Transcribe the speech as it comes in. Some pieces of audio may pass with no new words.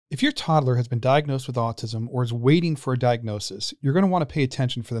If your toddler has been diagnosed with autism or is waiting for a diagnosis, you're going to want to pay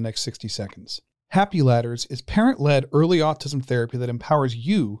attention for the next 60 seconds. Happy Ladders is parent-led early autism therapy that empowers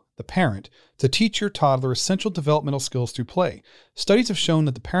you, the parent, to teach your toddler essential developmental skills through play. Studies have shown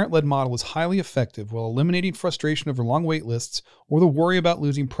that the parent-led model is highly effective while eliminating frustration over long wait lists or the worry about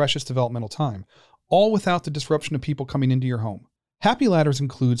losing precious developmental time, all without the disruption of people coming into your home. Happy Ladders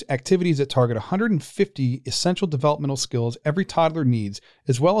includes activities that target 150 essential developmental skills every toddler needs,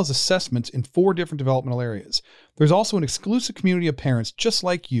 as well as assessments in 4 different developmental areas. There's also an exclusive community of parents just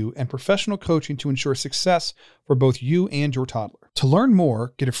like you and professional coaching to ensure success for both you and your toddler. To learn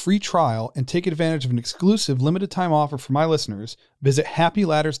more, get a free trial, and take advantage of an exclusive limited time offer for my listeners, visit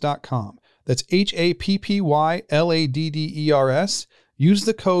happyladders.com. That's HAPPYLADDERS. Use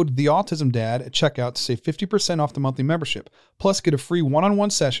the code TheAutismDad at checkout to save 50% off the monthly membership. Plus, get a free one-on-one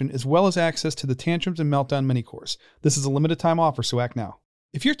session as well as access to the Tantrums and Meltdown mini course. This is a limited time offer, so act now.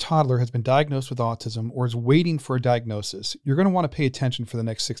 If your toddler has been diagnosed with autism or is waiting for a diagnosis, you're going to want to pay attention for the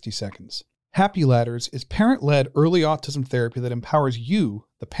next 60 seconds. Happy Ladders is parent-led early autism therapy that empowers you,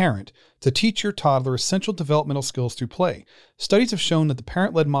 the parent, to teach your toddler essential developmental skills through play. Studies have shown that the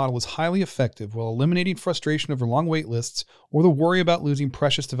parent-led model is highly effective while eliminating frustration over long wait lists or the worry about losing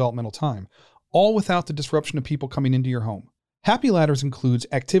precious developmental time, all without the disruption of people coming into your home. Happy Ladders includes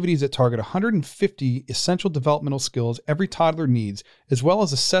activities that target 150 essential developmental skills every toddler needs, as well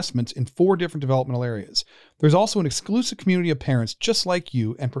as assessments in 4 different developmental areas. There's also an exclusive community of parents just like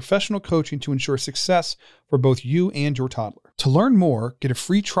you and professional coaching to ensure success for both you and your toddler. To learn more, get a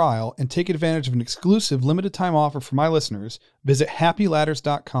free trial, and take advantage of an exclusive limited time offer for my listeners, visit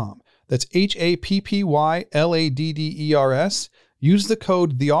happyladders.com. That's HAPPYLADDERS. Use the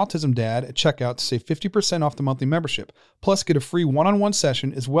code TheAutismDad at checkout to save 50% off the monthly membership. Plus, get a free one-on-one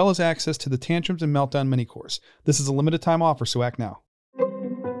session as well as access to the Tantrums and Meltdown mini course. This is a limited time offer, so act now.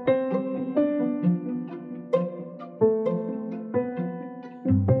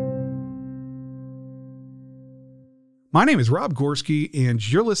 My name is Rob Gorski, and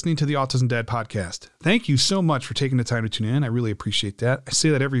you're listening to the Autism Dad podcast. Thank you so much for taking the time to tune in. I really appreciate that. I say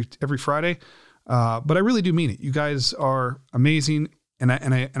that every Friday. But I really do mean it. You guys are amazing. And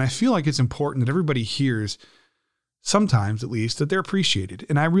I feel like it's important that everybody hears, sometimes at least, that they're appreciated.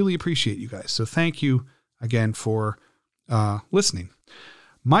 And I really appreciate you guys. So thank you again for listening.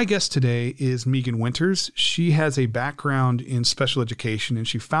 My guest today is Meegan Winters. She has a background in special education, and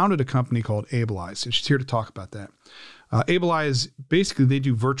she founded a company called Abilize, and she's here to talk about that. Abilize, basically, they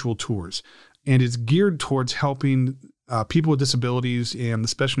do virtual tours, and it's geared towards helping people with disabilities and the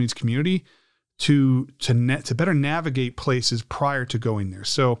special needs community to better navigate places prior to going there.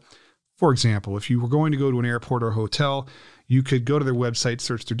 So, for example, if you were going to go to an airport or a hotel, you could go to their website,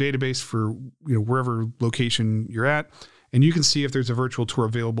 search their database for wherever location you're at, and you can see if there's a virtual tour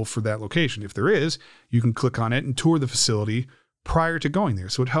available for that location. If there is, you can click on it and tour the facility prior to going there.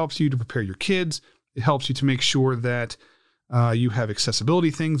 So it helps you to prepare your kids. It helps you to make sure that you have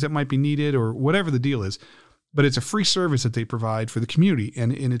accessibility things that might be needed or whatever the deal is. But it's a free service that they provide for the community.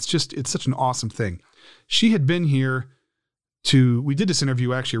 And it's such an awesome thing. She had been here we did this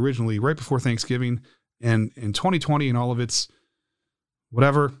interview actually originally right before Thanksgiving, and in 2020 and all of its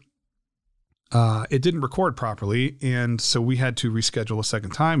whatever, it didn't record properly. And so we had to reschedule a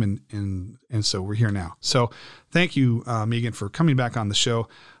second time. And so we're here now. So thank you, Meegan, for coming back on the show.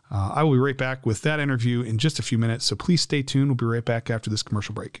 I will be right back with that interview in just a few minutes. So please stay tuned. We'll be right back after this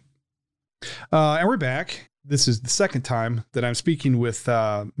commercial break. And we're back. This is the second time that I'm speaking with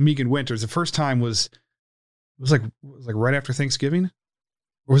Meegan Winters. The first time was like right after Thanksgiving,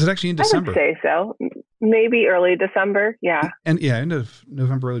 or was it actually in December? I would say so. Maybe early December. Yeah. And end of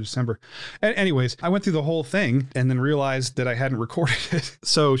November, early December. And anyways, I went through the whole thing and then realized that I hadn't recorded it.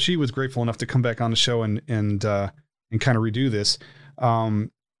 So she was grateful enough to come back on the show and kind of redo this.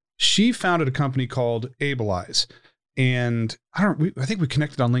 She founded a company called Abilize, and I think we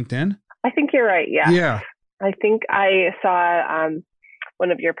connected on LinkedIn. I think you're right. Yeah. Yeah. I think I saw one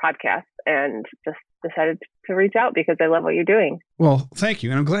of your podcasts and just decided to reach out because I love what you're doing. Well, thank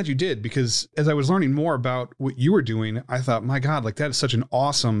you. And I'm glad you did, because as I was learning more about what you were doing, I thought, my God, like that is such an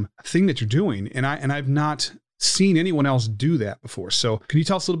awesome thing that you're doing. And I've not seen anyone else do that before. So can you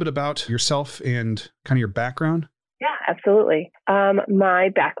tell us a little bit about yourself and kind of your background? Yeah, absolutely. My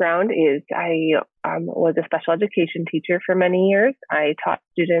background is I was a special education teacher for many years. I taught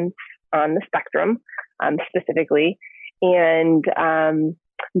students on the spectrum, specifically. And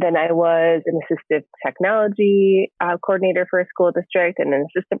then I was an assistive technology coordinator for a school district and an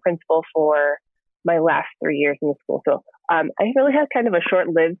assistant principal for my last 3 years in the school. So I really had kind of a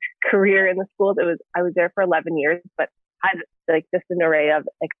short-lived career in the schools. I was there for 11 years, but had like just an array of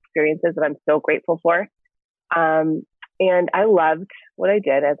experiences that I'm so grateful for. And I loved what I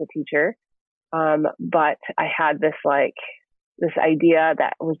did as a teacher. But I had this idea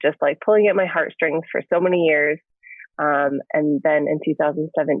that was just like pulling at my heartstrings for so many years. And then in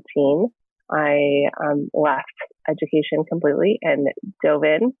 2017, I left education completely and dove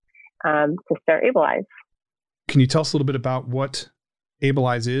in to start Abilize. Can you tell us a little bit about what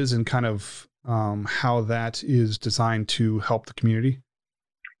Abilize is and kind of how that is designed to help the community?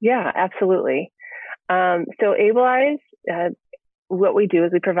 Yeah, absolutely. So Abilize, what we do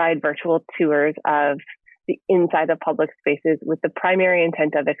is we provide virtual tours of the inside of public spaces with the primary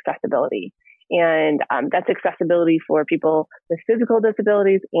intent of accessibility. And that's accessibility for people with physical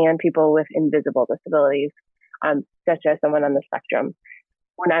disabilities and people with invisible disabilities, such as someone on the spectrum.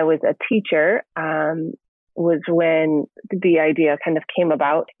 When I was a teacher, was when the idea kind of came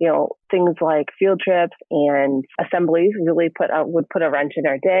about. Things like field trips and assemblies really would put a wrench in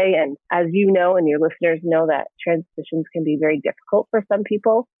our day. And as you know, and your listeners know, that transitions can be very difficult for some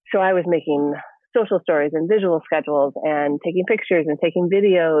people. So I was making social stories and visual schedules and taking pictures and taking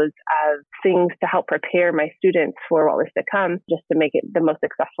videos of things to help prepare my students for what was to come, just to make it the most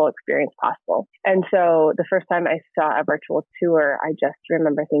successful experience possible. And so the first time I saw a virtual tour, I just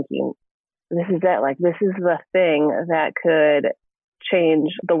remember thinking, this is it. Like, this is the thing that could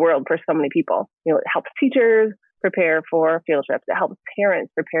change the world for so many people. It helps teachers prepare for field trips. It helps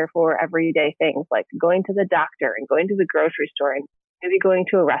parents prepare for everyday things like going to the doctor and going to the grocery store and maybe going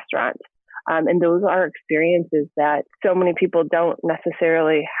to a restaurant. And those are experiences that so many people don't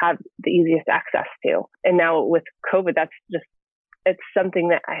necessarily have the easiest access to. And now with COVID, it's something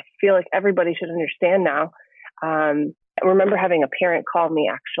that I feel like everybody should understand now. I remember having a parent call me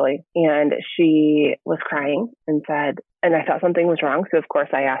actually, and she was crying and I thought something was wrong. So of course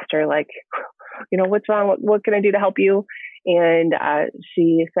I asked her, what's wrong? What can I do to help you? And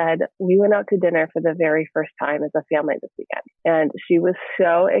she said, we went out to dinner for the very first time as a family this weekend. And she was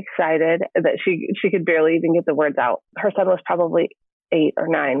so excited that she could barely even get the words out. Her son was probably 8 or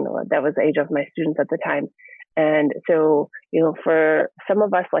 9. That was the age of my students at the time. And so, for some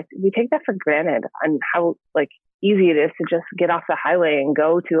of us, we take that for granted on how easy it is to just get off the highway and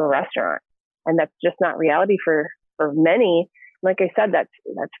go to a restaurant. And that's just not reality for many. Like I said, that's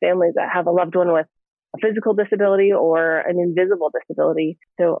families that have a loved one with a physical disability or an invisible disability.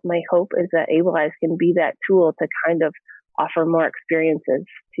 So my hope is that Abilize can be that tool to kind of offer more experiences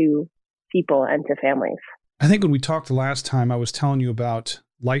to people and to families. I think when we talked the last time, I was telling you about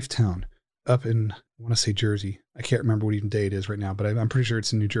Lifetown up in, I want to say Jersey. I can't remember what even day it is right now, but I'm pretty sure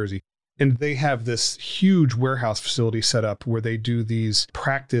it's in New Jersey. And they have this huge warehouse facility set up where they do these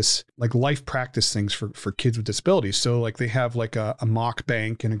life practice things for kids with disabilities. So they have a mock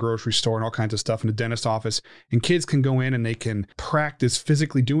bank and a grocery store and all kinds of stuff and a dentist office. And kids can go in and they can practice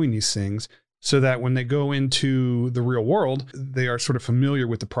physically doing these things so that when they go into the real world, they are sort of familiar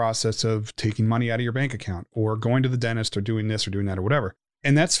with the process of taking money out of your bank account or going to the dentist or doing this or doing that or whatever.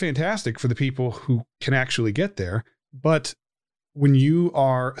 And that's fantastic for the people who can actually get there. But when you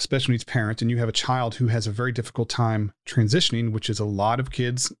are a special needs parent and you have a child who has a very difficult time transitioning, which is a lot of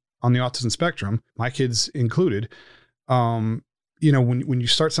kids on the autism spectrum, my kids included, when you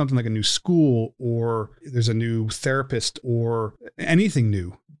start something like a new school or there's a new therapist or anything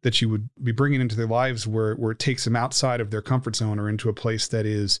new that you would be bringing into their lives where it takes them outside of their comfort zone or into a place that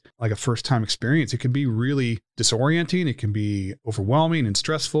is like a first time experience, it can be really disorienting. It can be overwhelming and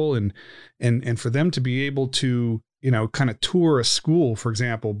stressful. And for them to be able to kind of tour a school, for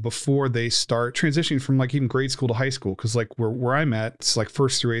example, before they start transitioning from even grade school to high school. Cause where I'm at, it's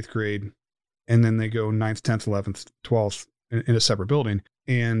 1st through 8th grade. And then they go 9th, 10th, 11th, 12th in a separate building.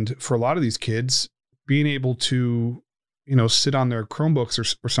 And for a lot of these kids, being able to, sit on their Chromebooks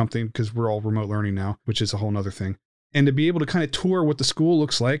or something, because we're all remote learning now, which is a whole nother thing. And to be able to kind of tour what the school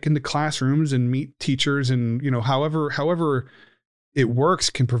looks like in the classrooms and meet teachers and, however it works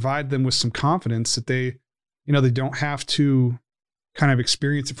can provide them with some confidence that they don't have to kind of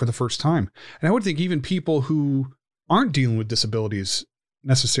experience it for the first time. And I would think even people who aren't dealing with disabilities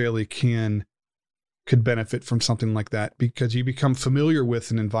necessarily could benefit from something like that because you become familiar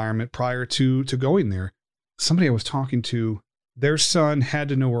with an environment prior to going there. Somebody I was talking to, their son had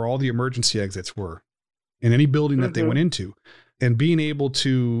to know where all the emergency exits were in any building that they went into. And being able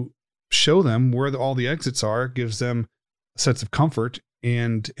to show them where all the exits are gives them a sense of comfort.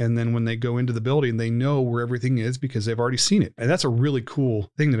 And then when they go into the building, they know where everything is because they've already seen it. And that's a really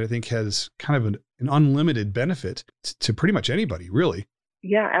cool thing that I think has kind of an unlimited benefit to pretty much anybody, really.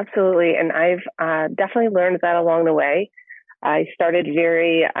 Yeah, absolutely. And I've definitely learned that along the way. I started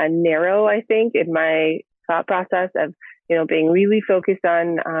very narrow, I think, in my thought process of, being really focused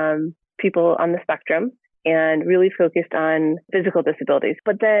on people on the spectrum and really focused on physical disabilities.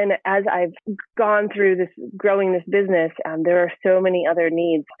 But then as I've gone through growing this business, there are so many other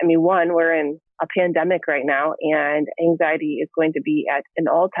needs. I mean, one, we're in a pandemic right now, and anxiety is going to be at an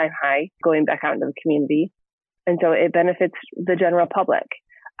all-time high going back out into the community. And so it benefits the general public.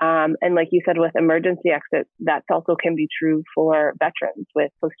 And like you said, with emergency exits, that also can be true for veterans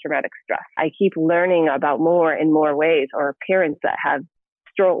with post-traumatic stress. I keep learning about more and more ways, or parents that have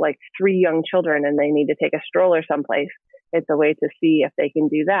like 3 young children and they need to take a stroller someplace. It's a way to see if they can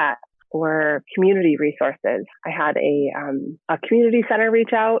do that. Or community resources. I had a community center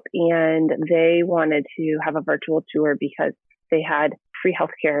reach out, and they wanted to have a virtual tour because they had free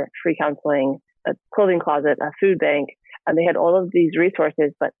healthcare, free counseling, a clothing closet, a food bank, and they had all of these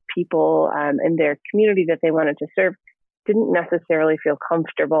resources, but people in their community that they wanted to serve didn't necessarily feel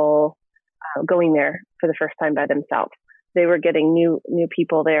comfortable going there for the first time by themselves. They were getting new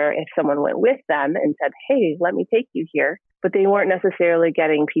people there if someone went with them and said, "Hey, let me take you here." But they weren't necessarily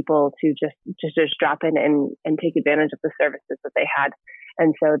getting people to just drop in and take advantage of the services that they had.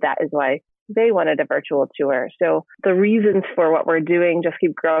 And so that is why they wanted a virtual tour. So the reasons for what we're doing just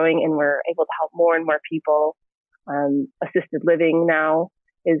keep growing, and we're able to help more and more people. Assisted living now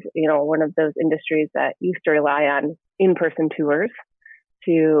is, one of those industries that used to rely on in-person tours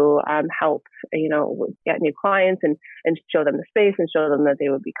to help, get new clients and show them the space and show them that they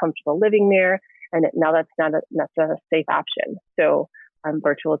would be comfortable living there. And now that's not a safe option. So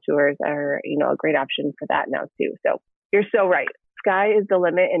virtual tours are, a great option for that now too. So you're so right. Sky is the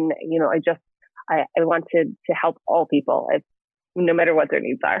limit. And, I want to help all people, no matter what their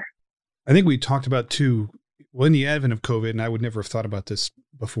needs are. I think we talked about too, in the advent of COVID, and I would never have thought about this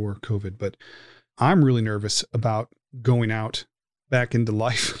before COVID, but I'm really nervous about going out back into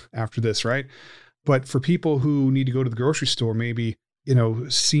life after this, right? But for people who need to go to the grocery store, maybe,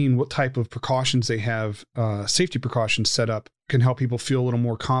 seeing what type of precautions they have, safety precautions set up can help people feel a little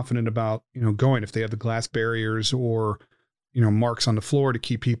more confident about, going, if they have the glass barriers or, marks on the floor to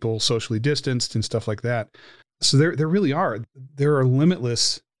keep people socially distanced and stuff like that. So there really are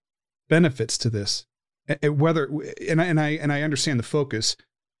limitless benefits to this. And I understand the focus,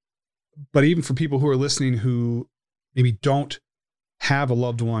 but even for people who are listening who maybe don't have a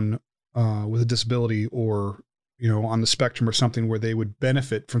loved one with a disability or, on the spectrum or something where they would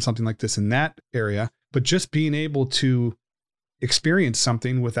benefit from something like this in that area, but just being able to experience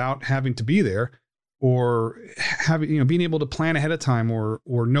something without having to be there, or having, being able to plan ahead of time or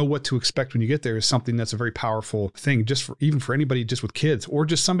know what to expect when you get there is something that's a very powerful thing, even for anybody just with kids, or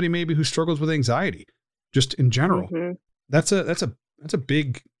just somebody maybe who struggles with anxiety, just in general. Mm-hmm. That's a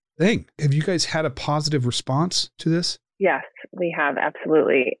big thing. Have you guys had a positive response to this? Yes, we have.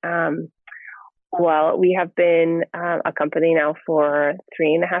 Absolutely. Well, we have been a company now for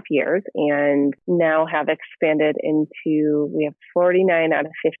 3.5 years, and now have expanded we have 49 out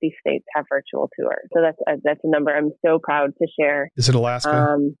of 50 states have virtual tours. So that's a number I'm so proud to share. Is it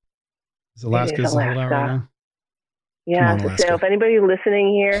Alaska? Is Alaska the holdout right now? Yeah. So if anybody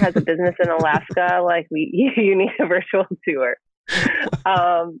listening here has a business in Alaska, you need a virtual tour.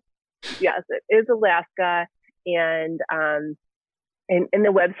 Yes, it is Alaska. And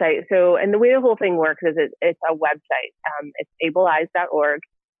the website. So, and the way the whole thing works is it's a website. It's ableeyes.org,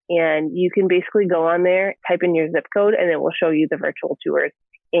 and you can basically go on there, type in your zip code, and it will show you the virtual tours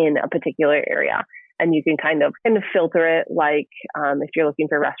in a particular area. And you can kind of filter it, if you're looking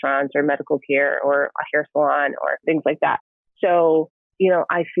for restaurants or medical care or a hair salon or things like that. So,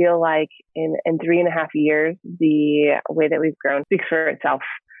 I feel like in 3.5 years, the way that we've grown speaks for itself.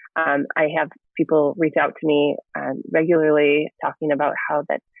 I have people reach out to me regularly talking about how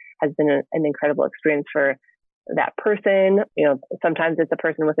that has been an incredible experience for that person. Sometimes it's a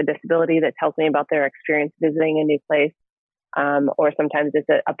person with a disability that tells me about their experience visiting a new place. Or sometimes it's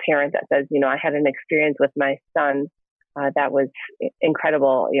a parent that says, I had an experience with my son that was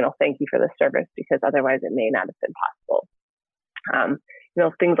incredible. Thank you for the service, because otherwise it may not have been possible.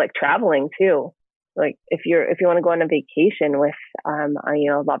 Things like traveling too. Like if you want to go on a vacation with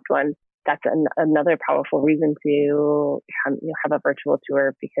a loved one, that's another powerful reason to have a virtual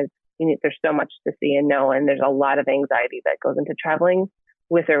tour, because there's so much to see and know, and there's a lot of anxiety that goes into traveling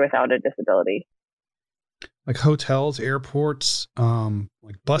with or without a disability. Like hotels, airports,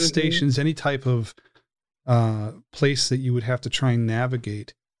 like bus stations, any type of place that you would have to try and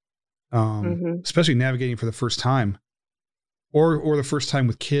navigate, especially navigating for the first time, or the first time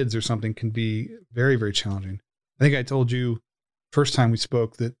with kids or something, can be very, very challenging. I think I told you first time we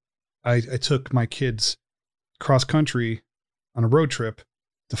spoke that I took my kids cross country on a road trip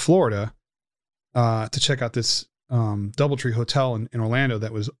to Florida to check out this DoubleTree Hotel in Orlando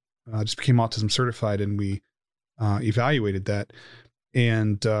that was just became autism certified, and we evaluated that.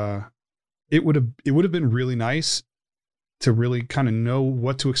 And it would have been really nice to really kind of know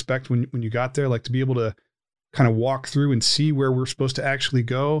what to expect when you got there, like to be able to kind of walk through and see where we're supposed to actually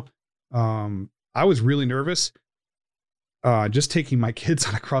go. I was really nervous just taking my kids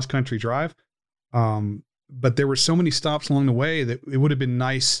on a cross country drive. But there were so many stops along the way that it would have been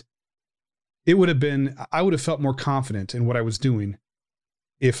nice. I would have felt more confident in what I was doing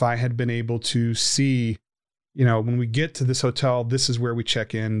if I had been able to see, when we get to this hotel, this is where we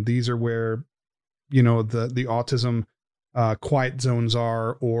check in. These are where, the autism quiet zones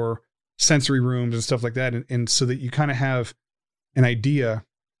are, or sensory rooms and stuff like that. And so that you kind of have an idea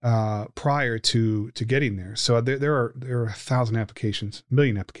prior to getting there. So there are 1,000 applications, 1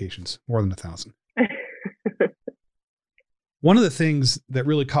 million applications, more than 1,000. One of the things that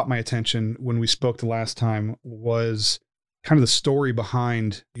really caught my attention when we spoke the last time was kind of the story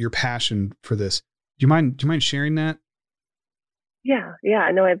behind your passion for this. Do you mind sharing that? Yeah,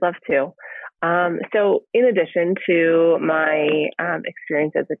 no, I'd love to. So in addition to my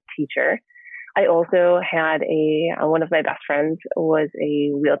experience as a teacher, I also had one of my best friends was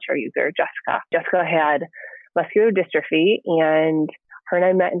a wheelchair user, Jessica. Jessica had muscular dystrophy, and her and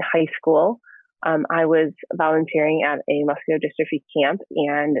I met in high school. I was volunteering at a muscular dystrophy camp,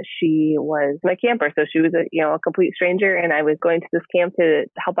 and she was my camper. So she was a complete stranger, and I was going to this camp to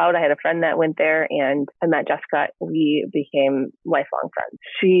help out. I had a friend that went there, and I met Jessica. We became lifelong friends.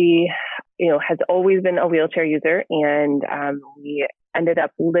 She, has always been a wheelchair user, and we ended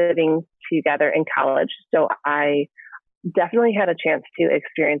up living together in college. So I definitely had a chance to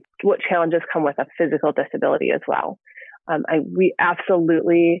experience what challenges come with a physical disability as well. We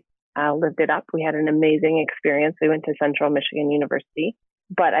absolutely lived it up. We had an amazing experience. We went to Central Michigan University,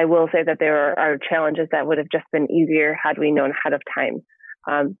 but I will say that there are challenges that would have just been easier had we known ahead of time.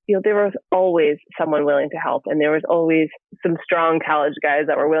 There was always someone willing to help, and there was always some strong college guys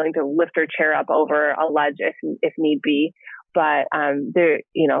that were willing to lift their chair up over a ledge if need be. But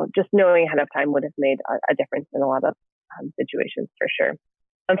just knowing ahead of time would have made a difference in a lot of situations for sure.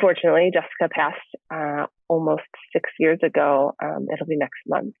 Unfortunately, Jessica passed almost 6 years ago. It'll be next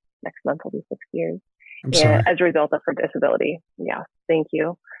month. Next month will be 6 years. I'm sorry. As a result of her disability. Yeah, thank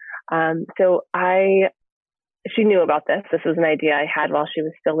you. She knew about this. This was an idea I had while she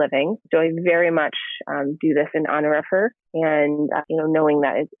was still living. So I very much do this in honor of her, and knowing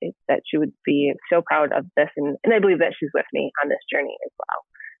that that she would be so proud of this, and I believe that she's with me on this journey as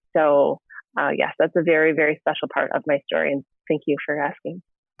well. So yes, that's a very, very special part of my story, and thank you for asking.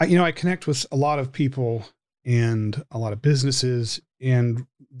 I connect with a lot of people and a lot of businesses, and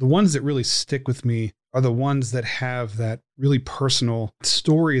the ones that really stick with me are the ones that have that really personal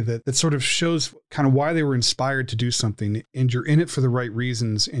story that sort of shows kind of why they were inspired to do something, and you're in it for the right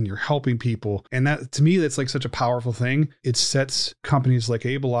reasons, and you're helping people. And that, to me, that's like such a powerful thing. It sets companies like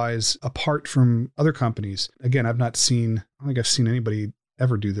Abilize apart from other companies. Again, I don't think I've seen anybody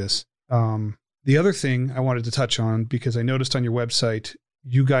ever do this. The other thing I wanted to touch on, because I noticed on your website,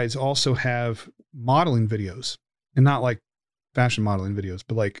 you guys also have modeling videos, and not like fashion modeling videos,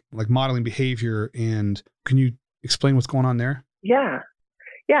 but like modeling behavior. And can you explain what's going on there? Yeah.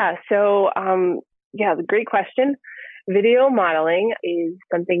 So, great question. Video modeling is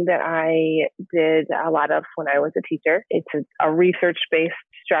something that I did a lot of when I was a teacher. It's a research-based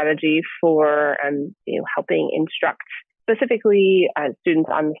strategy for, helping instruct specifically students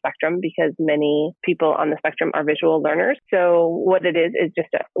on the spectrum, because many people on the spectrum are visual learners. So what it is just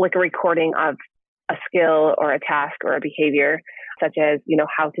like a recording of a skill or a task or a behavior, such as,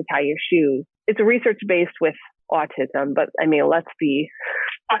 how to tie your shoes. It's a research based with autism, but let's be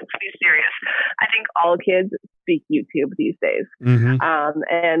serious. I think all kids speak YouTube these days. Mm-hmm.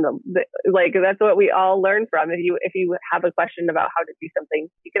 That's what we all learn from. If you have a question about how to do something,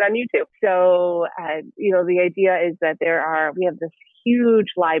 you get on YouTube. So, the idea is that we have this huge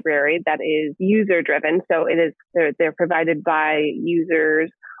library that is user driven. So they're provided by users,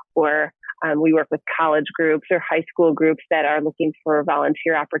 or we work with college groups or high school groups that are looking for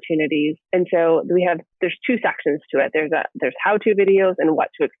volunteer opportunities. And so there's two sections to it. There's how-to videos and what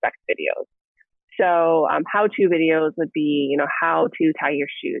to expect videos. So how-to videos would be, how to tie your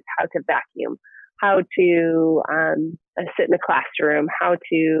shoes, how to vacuum, how to sit in a classroom, how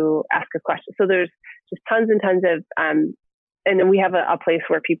to ask a question. So there's just tons and tons of, and then we have a place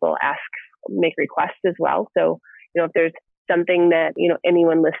where people make requests as well. So, if there's something that,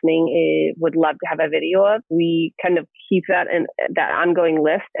 anyone listening would love to have a video of, we kind of keep that in that ongoing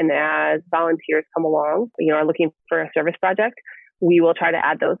list. And as volunteers come along, are looking for a service project, we will try to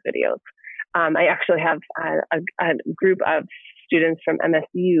add those videos. I actually have a group of students from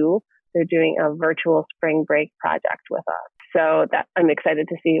MSU. They're doing a virtual spring break project with us. So that I'm excited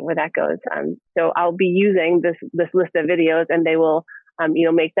to see where that goes. So I'll be using this list of videos, and they will,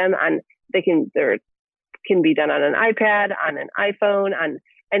 make them on. There can be done on an iPad, on an iPhone, on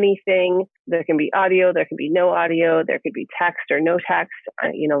anything. There can be audio, there can be no audio, there could be text or no text.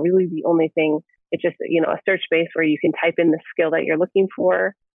 Really the only thing, it's just, a search space where you can type in the skill that you're looking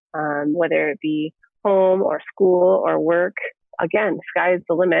for, whether it be home or school or work. Again, sky is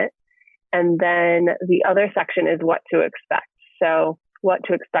the limit. And then the other section is what to expect. So what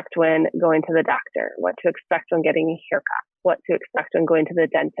to expect when going to the doctor, what to expect when getting a haircut, what to expect when going to the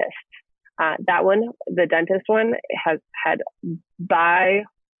dentist. That one, the dentist one, has had by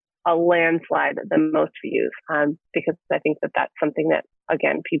a landslide the most views, because I think that that's something that,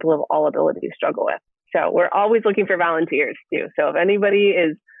 again, people of all abilities struggle with. So we're always looking for volunteers too. So if anybody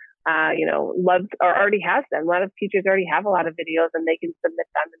is, loves or already has them, a lot of teachers already have a lot of videos, and they can submit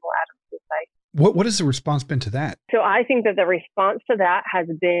them and we'll add them to the site. What has the response been to that? So I think that the response to that has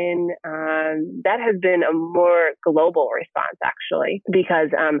been a more global response, actually,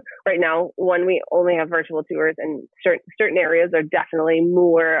 because right now, when we only have virtual tours, and certain areas are definitely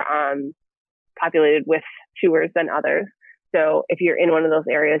more populated with tours than others. So if you're in one of those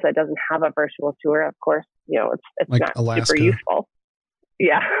areas that doesn't have a virtual tour, of course, it's like not Alaska. Super useful.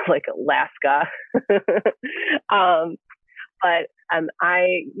 Yeah, like Alaska. But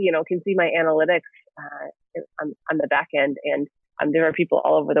I, can see my analytics on the back end, and there are people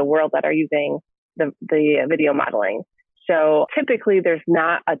all over the world that are using the video modeling. So typically there's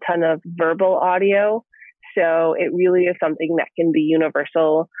not a ton of verbal audio. So it really is something that can be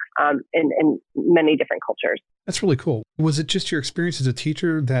universal in many different cultures. That's really cool. Was it just your experience as a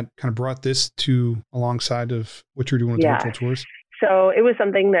teacher that kind of brought this to alongside of what you're doing with the virtual tours? So it was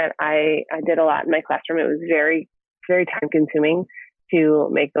something that I did a lot in my classroom. It was very, very time consuming to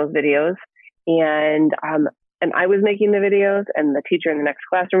make those videos. And I was making the videos, and the teacher in the next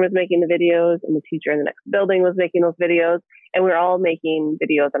classroom was making the videos, and the teacher in the next building was making those videos. And we're all making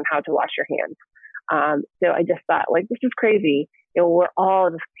videos on how to wash your hands. So I just thought, this is crazy. We're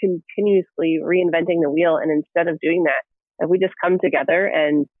all just continuously reinventing the wheel. And instead of doing that, if we just come together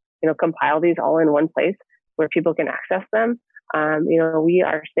and, compile these all in one place where people can access them, we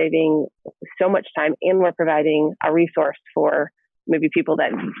are saving so much time, and we're providing a resource for maybe people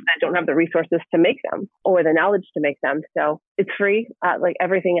that don't have the resources to make them or the knowledge to make them. So it's free. Like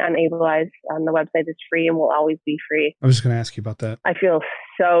everything on Abilize on the website is free and will always be free. I was just going to ask you about that. I feel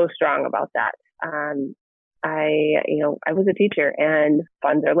so strong about that. I was a teacher, and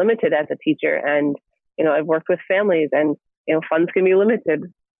funds are limited as a teacher. And, I've worked with families, and, funds can be limited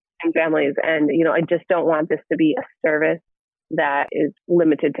in families. And, I just don't want this to be a service that is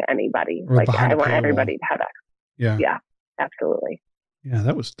limited to anybody. I want everybody to have access. Yeah. Yeah, absolutely. Yeah,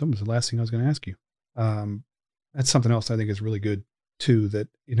 that was the last thing I was going to ask you. That's something else I think is really good too, that,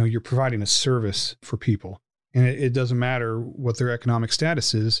 you're providing a service for people, and it doesn't matter what their economic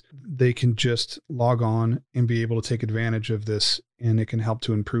status is. They can just log on and be able to take advantage of this, and it can help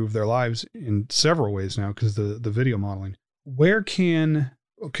to improve their lives in several ways now because the video modeling.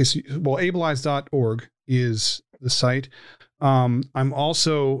 Abilize.org is the site. I'm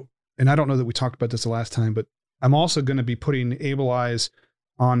also, and I don't know that we talked about this the last time, but I'm also going to be putting Abilize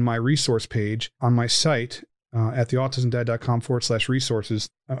on my resource page on my site at theautismdad.com/resources.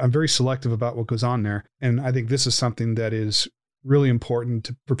 I'm very selective about what goes on there. And I think this is something that is really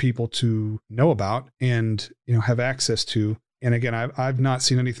important for people to know about and, have access to. And again, I've not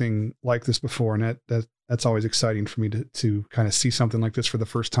seen anything like this before. And that's always exciting for me to kind of see something like this for the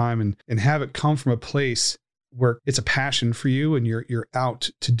first time and have it come from a place where it's a passion for you, and you're out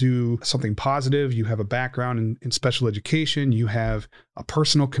to do something positive. You have a background in special education. You have a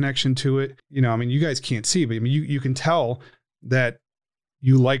personal connection to it. You guys can't see, but you can tell that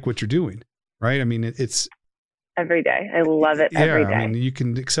you like what you're doing, right? It's every day. I love it every day. You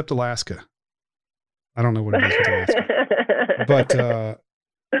can accept Alaska. I don't know what it is with Alaska,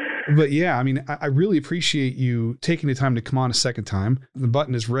 but yeah, I really appreciate you taking the time to come on a second time. The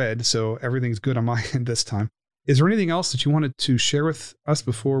button is red, so everything's good on my end this time. Is there anything else that you wanted to share with us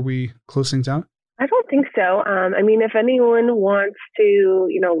before we close things out? I don't think so. If anyone wants to,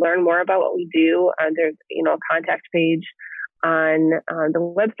 learn more about what we do, there's, a contact page on the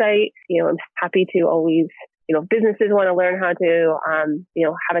website. I'm happy to always, businesses want to learn how to,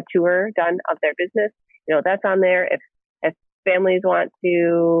 have a tour done of their business. That's on there. If families want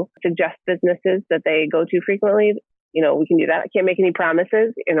to suggest businesses that they go to frequently, we can do that. I can't make any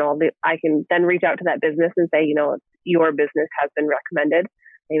promises. I can then reach out to that business and say, your business has been recommended.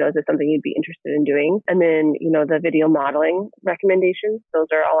 Is it something you'd be interested in doing? And then, the video modeling recommendations, those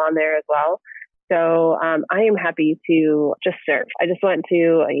are all on there as well. So I am happy to just serve. I just want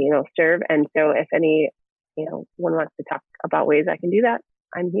to, serve. And so if one wants to talk about ways I can do that,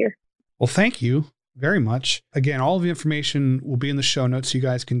 I'm here. Well, thank you very much. Again, all of the information will be in the show notes. So you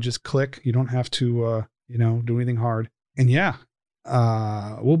guys can just click. You don't have to, do anything hard. And yeah,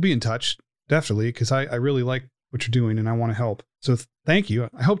 we'll be in touch, definitely, because I really like what you're doing and I want to help. So thank you.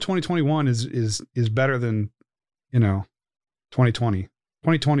 I hope 2021 is better than, 2020.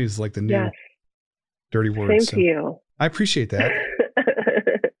 2020 is like the new dirty word. Same to you. I appreciate that.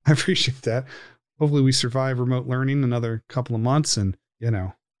 I appreciate that. Hopefully we survive remote learning another couple of months and,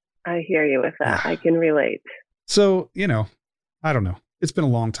 I hear you with that. I can relate. So, I don't know. It's been a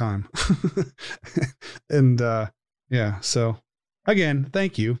long time. And so again,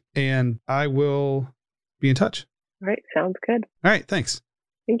 thank you. And I will be in touch. All right. Sounds good. All right. Thanks.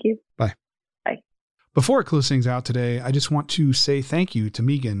 Thank you. Bye. Bye. Before I close things out today, I just want to say thank you to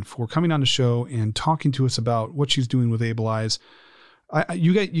Meegan for coming on the show and talking to us about what she's doing with Abilize.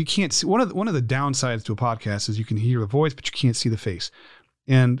 You can't see one of the downsides to a podcast is you can hear the voice, but you can't see the face.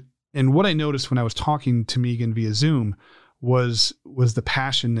 And what I noticed when I was talking to Meegan via Zoom was the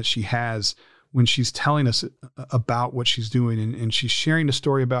passion that she has when she's telling us about what she's doing and she's sharing the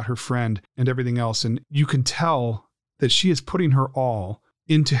story about her friend and everything else. And you can tell that she is putting her all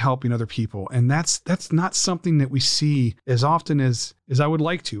into helping other people. And that's not something that we see as often as I would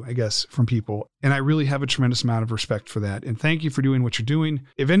like to, I guess, from people. And I really have a tremendous amount of respect for that. And thank you for doing what you're doing.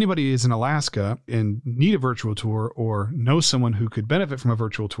 If anybody is in Alaska and need a virtual tour or knows someone who could benefit from a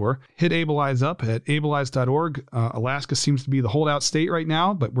virtual tour, hit Abilize up at abilize.org. Alaska seems to be the holdout state right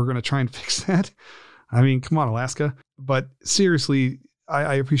now, but we're going to try and fix that. I mean, come on, Alaska. But seriously,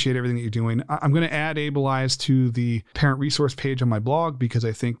 I appreciate everything that you're doing. I'm going to add Abilize to the parent resource page on my blog because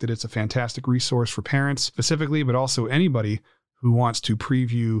I think that it's a fantastic resource for parents specifically, but also anybody who wants to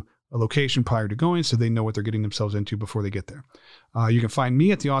preview a location prior to going so they know what they're getting themselves into before they get there. You can find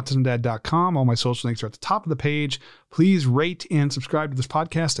me at theautismdad.com. All my social links are at the top of the page. Please rate and subscribe to this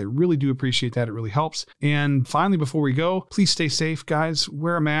podcast. I really do appreciate that. It really helps. And finally, before we go, please stay safe, guys.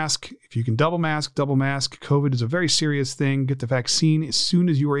 Wear a mask. If you can double mask. COVID is a very serious thing. Get the vaccine as soon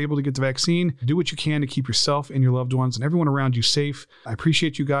as you are able to get the vaccine. Do what you can to keep yourself and your loved ones and everyone around you safe. I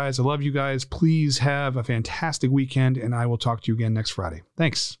appreciate you guys. I love you guys. Please have a fantastic weekend, and I will talk to you again next Friday.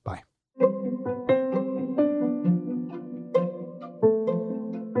 Thanks. Bye.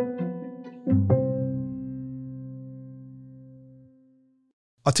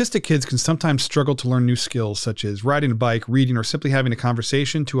 Autistic kids can sometimes struggle to learn new skills such as riding a bike, reading, or simply having a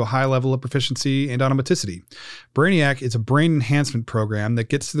conversation to a high level of proficiency and automaticity. Brainiac is a brain enhancement program that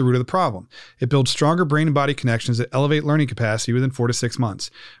gets to the root of the problem. It builds stronger brain and body connections that elevate learning capacity within 4 to 6 months.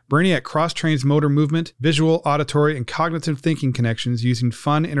 Brainiac cross-trains motor movement, visual, auditory, and cognitive thinking connections using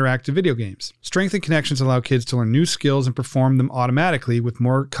fun, interactive video games. Strengthened connections allow kids to learn new skills and perform them automatically with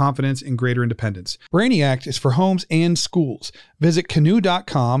more confidence and greater independence. Brainiac is for homes and schools. Visit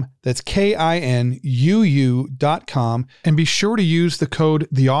Canoe.com, that's KINUU.com, and be sure to use the code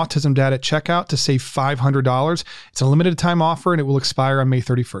TheAutismDad at checkout to save $500. It's a limited time offer and it will expire on May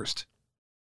 31st.